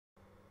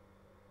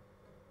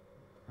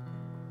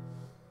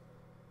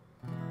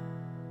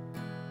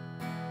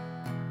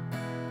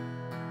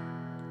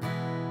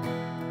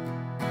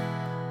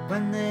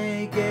when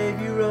they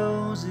gave you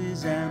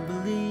roses and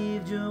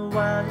believed your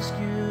wild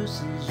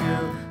excuses.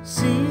 You'll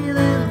seal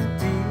in the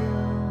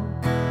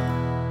deal.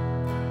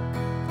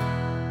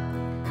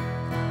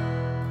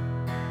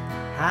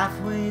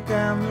 Halfway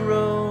down the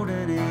road,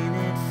 and ain't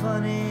it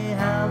funny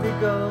how they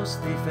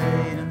ghost, they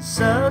fade and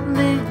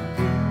suddenly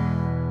appear.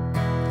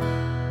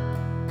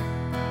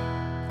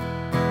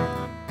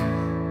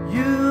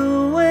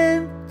 You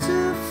went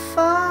too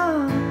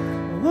far,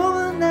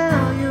 woman,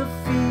 now you're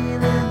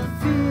feeling the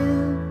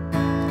fear.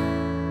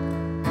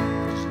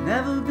 You've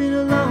never been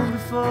alone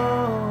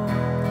before.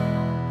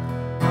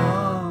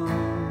 Oh,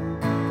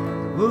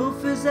 the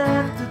wolf is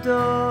at the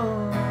door.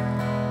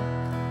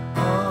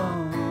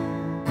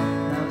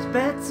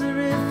 Better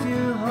if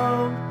you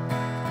hold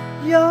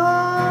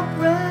your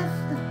breath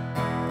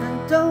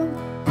and don't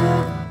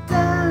look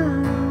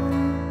down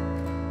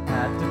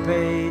at the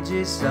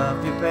pages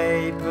of your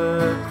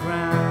paper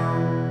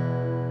crown.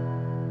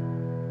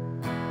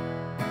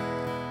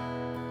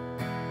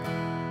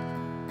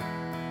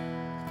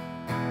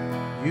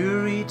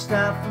 You reached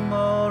out for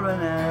more,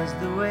 and as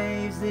the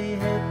waves they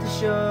hit the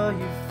shore,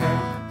 you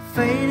felt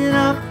fading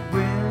up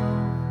will.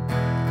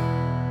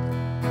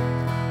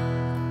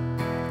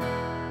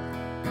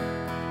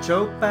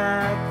 Choke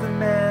back the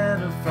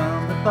meadow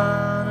from the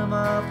bottom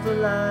of the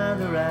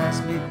ladder.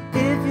 Ask me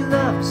if you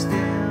love me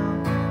still.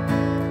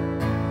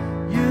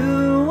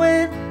 You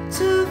went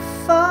too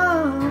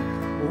far,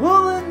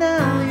 woman,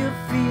 now you're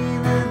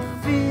feeling the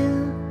fear.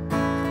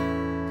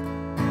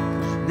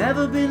 You've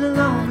never been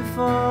alone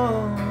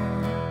before.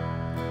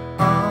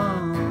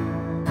 Oh,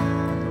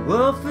 the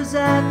wolf is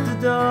at the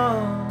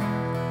door.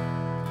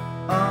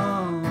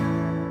 Oh,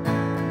 the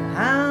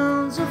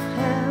hounds of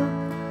hell,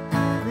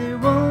 they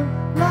won't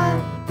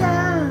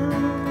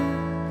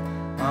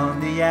on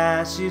the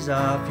ashes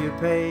of your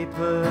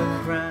paper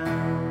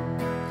crown.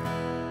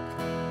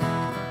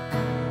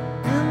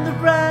 In the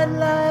bright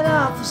light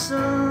of the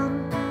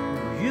sun,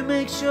 you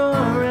make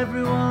sure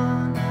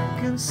everyone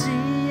can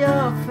see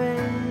your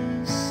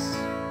face.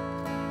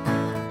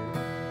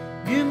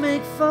 You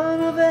make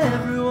fun of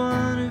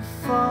everyone who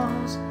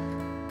falls.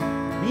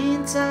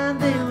 Meantime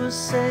they were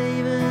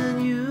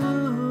saving you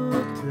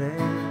a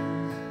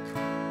place,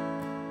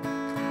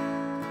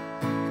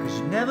 'cause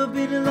you've never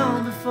been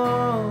alone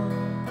before.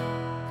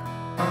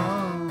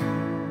 Oh,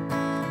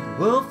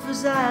 the wolf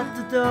is at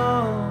the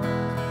door.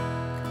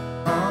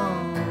 Oh,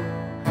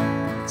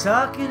 the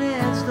talking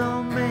heads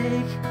don't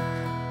make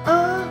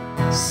a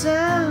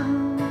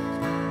sound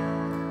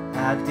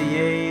at the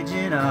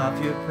aging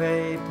of your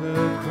paper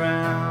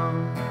crown.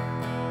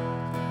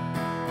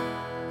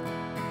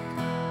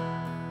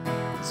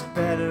 It's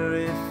better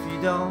if you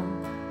don't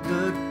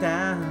look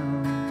down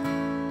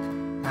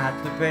at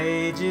the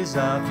pages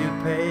of your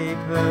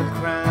paper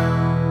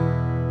crown.